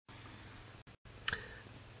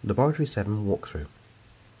Laboratory 7 walkthrough.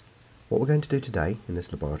 What we're going to do today in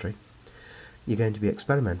this laboratory, you're going to be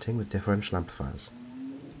experimenting with differential amplifiers.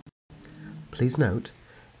 Please note,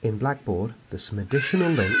 in Blackboard there's some additional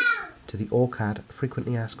links to the ORCAD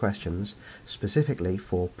frequently asked questions specifically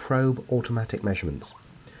for probe automatic measurements.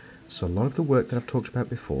 So a lot of the work that I've talked about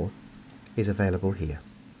before is available here.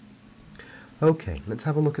 Okay, let's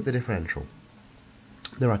have a look at the differential.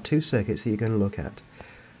 There are two circuits that you're going to look at.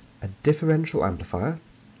 A differential amplifier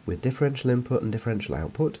with differential input and differential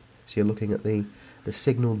output, so you're looking at the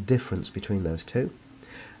signal difference between those two,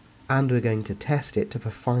 and we're going to test it to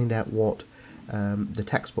find out what the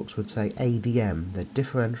textbooks would say ADM, the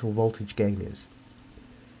differential voltage gain, is.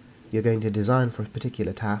 You're going to design for a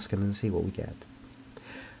particular task and then see what we get.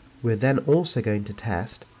 We're then also going to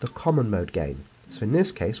test the common mode gain. So in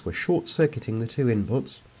this case we're short-circuiting the two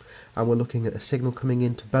inputs and we're looking at the signal coming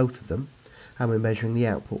into both of them and we're measuring the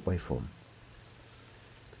output waveform.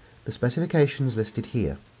 The specifications listed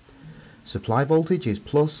here. Supply voltage is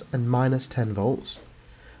plus and minus 10 volts.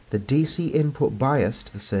 The DC input bias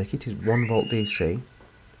to the circuit is 1 volt DC.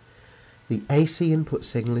 The AC input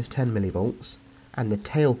signal is 10 millivolts and the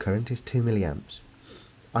tail current is 2 milliamps.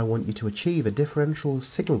 I want you to achieve a differential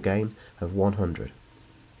signal gain of 100.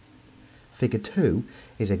 Figure 2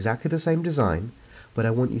 is exactly the same design, but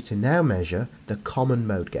I want you to now measure the common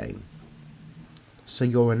mode gain. So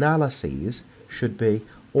your analyses should be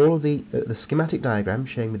all of the schematic diagram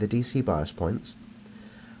showing me the DC bias points,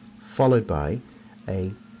 followed by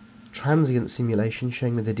a transient simulation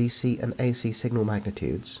showing me the DC and AC signal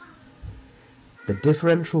magnitudes, the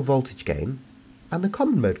differential voltage gain, and the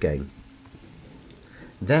common mode gain.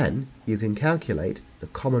 Then you can calculate the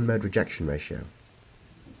common mode rejection ratio.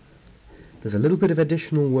 There's a little bit of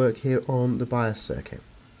additional work here on the bias circuit.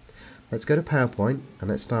 Let's go to PowerPoint and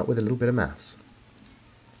let's start with a little bit of maths.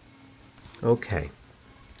 Okay.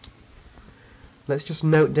 Let's just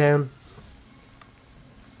note down.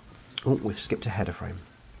 Oh, we've skipped a header frame.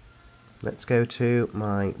 Let's go to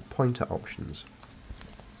my pointer options.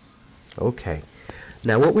 Okay.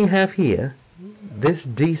 Now what we have here, this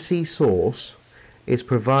DC source is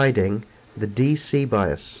providing the DC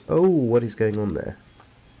bias. Oh, what is going on there?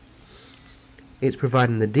 It's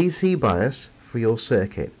providing the DC bias for your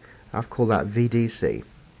circuit. I've called that VDC.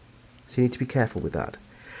 So you need to be careful with that.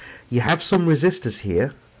 You have some resistors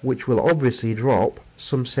here which will obviously drop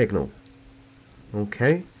some signal.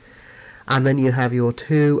 Okay? And then you have your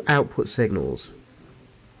two output signals.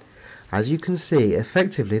 As you can see,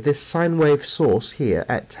 effectively this sine wave source here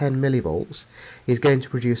at 10 millivolts is going to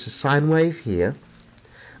produce a sine wave here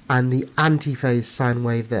and the antiphase sine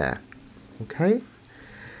wave there. Okay?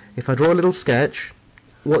 If I draw a little sketch,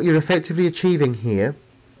 what you're effectively achieving here,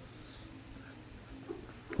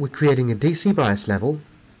 we're creating a DC bias level.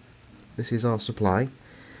 This is our supply,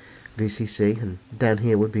 VCC, and down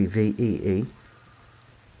here would be VEE.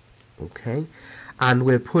 Okay, and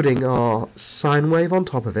we're putting our sine wave on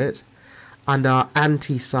top of it and our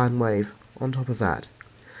anti-sine wave on top of that.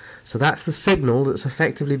 So that's the signal that's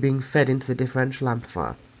effectively being fed into the differential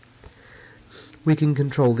amplifier. We can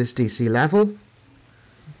control this DC level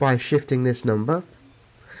by shifting this number,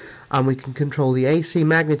 and we can control the AC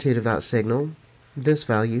magnitude of that signal, this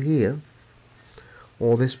value here,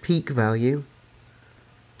 or this peak value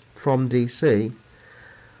from DC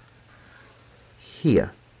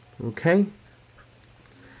here. Okay?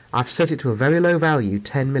 I've set it to a very low value,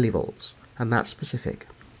 10 millivolts, and that's specific.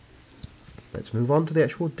 Let's move on to the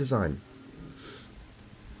actual design.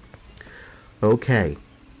 Okay,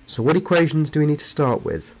 so what equations do we need to start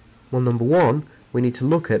with? Well, number one, we need to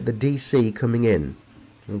look at the DC coming in.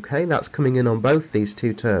 Okay, that's coming in on both these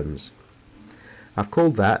two terms. I've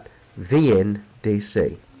called that V in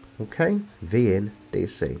DC. Okay, V in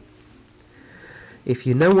DC. If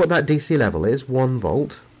you know what that DC level is, 1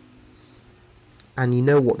 volt, and you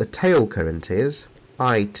know what the tail current is,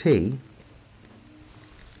 IT, IC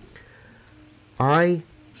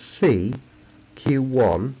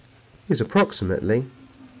Q1 is approximately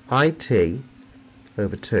IT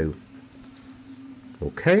over 2.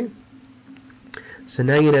 Okay? So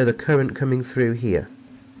now you know the current coming through here.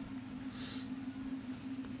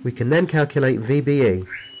 We can then calculate VBE.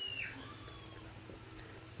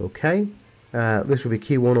 Okay? This will be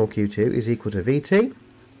Q1 or Q2 is equal to VT,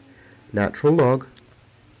 natural log,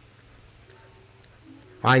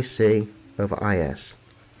 IC over IS.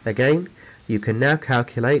 Again, you can now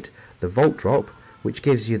calculate the volt drop, which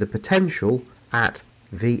gives you the potential at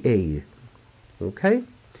VE. Okay?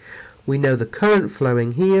 We know the current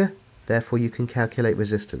flowing here, therefore you can calculate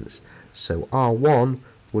resistance. So R1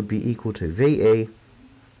 would be equal to VE.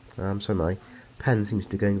 So my pen seems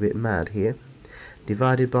to be going a bit mad here.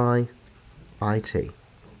 divided by IT.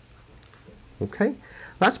 Okay,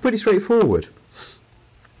 that's pretty straightforward.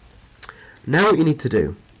 Now what you need to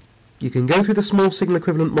do, you can go through the small signal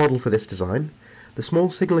equivalent model for this design. The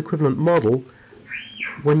small signal equivalent model,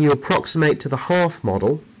 when you approximate to the half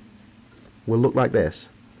model, will look like this.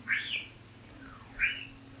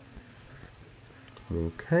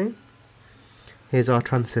 Okay, here's our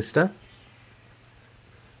transistor,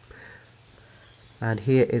 and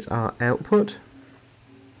here is our output.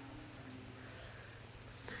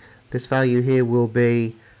 This value here will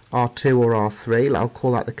be R2 or R3, I'll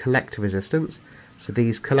call that the collector resistance, so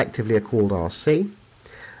these collectively are called RC,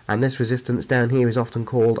 and this resistance down here is often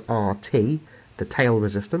called RT, the tail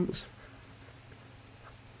resistance.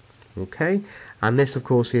 Okay, and this of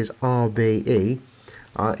course is RBE,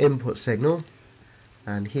 our input signal,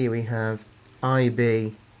 and here we have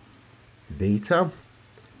IB beta,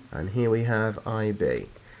 and here we have IB,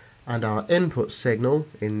 and our input signal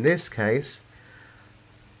in this case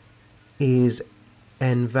is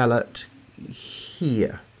enveloped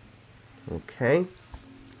here. Okay,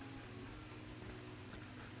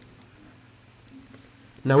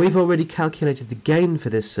 now we've already calculated the gain for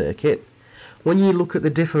this circuit. When you look at the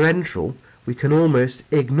differential, we can almost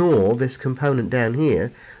ignore this component down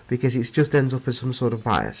here because it just ends up as some sort of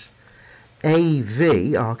bias.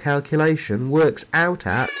 AV, our calculation, works out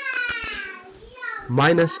at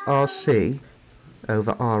minus RC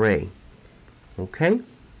over RE. Okay?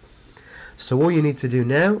 So all you need to do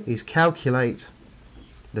now is calculate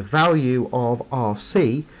the value of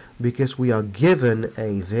RC because we are given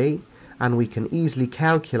AV, and we can easily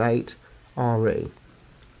calculate RE.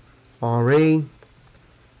 RE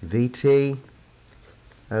VT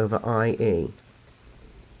over IE.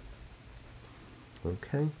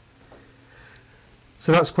 Okay,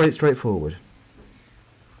 so that's quite straightforward.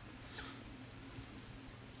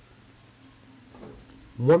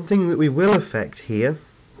 One thing that we will affect here,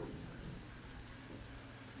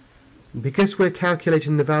 because we're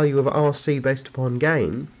calculating the value of RC based upon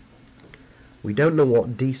gain, we don't know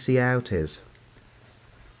what DC out is.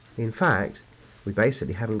 In fact, we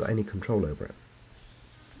basically haven't got any control over it.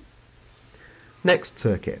 Next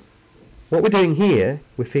circuit. What we're doing here,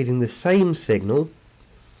 we're feeding the same signal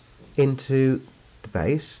into the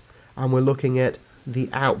base, and we're looking at the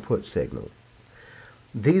output signal.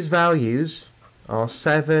 These values are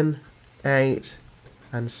 7, 8,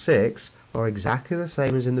 and 6 are exactly the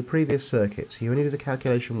same as in the previous circuit, so you only do the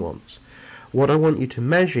calculation once. What I want you to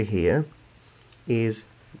measure here is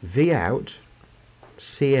Vout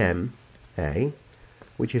CMA,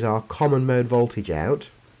 which is our common mode voltage out,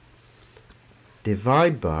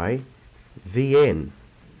 divide by Vin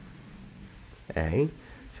A,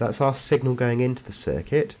 so that's our signal going into the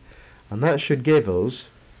circuit, and that should give us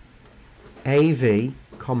AV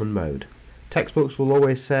common mode. Textbooks will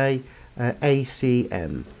always say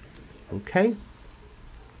ACM. Okay?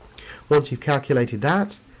 Once you've calculated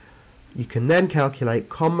that, you can then calculate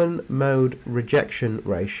common mode rejection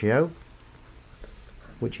ratio,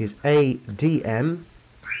 which is ADM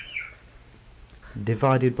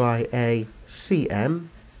divided by ACM,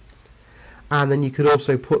 and then you could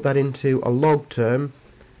also put that into a log term,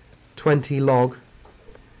 20 log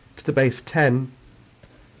to the base 10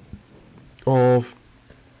 of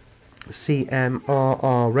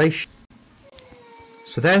CMRR ratio.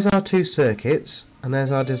 So there's our two circuits, and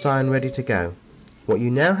there's our design ready to go. What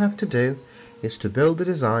you now have to do is to build the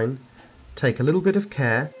design, take a little bit of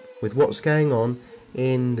care with what's going on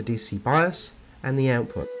in the DC bias and the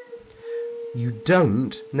output. You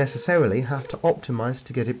don't necessarily have to optimize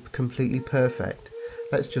to get it completely perfect.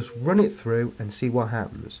 Let's just run it through and see what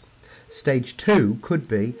happens. Stage 2 could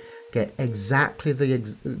be get exactly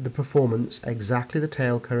the performance, exactly the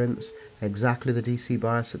tail currents, exactly the DC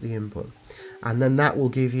bias at the input, and then that will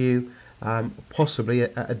give you possibly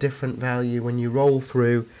a different value when you roll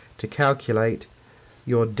through to calculate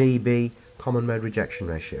your dB common mode rejection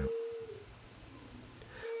ratio.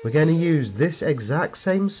 We're going to use this exact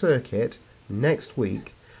same circuit next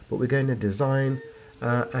week, but we're going to design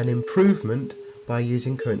an improvement by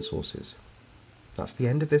using current sources. That's the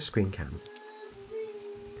end of this screen cam.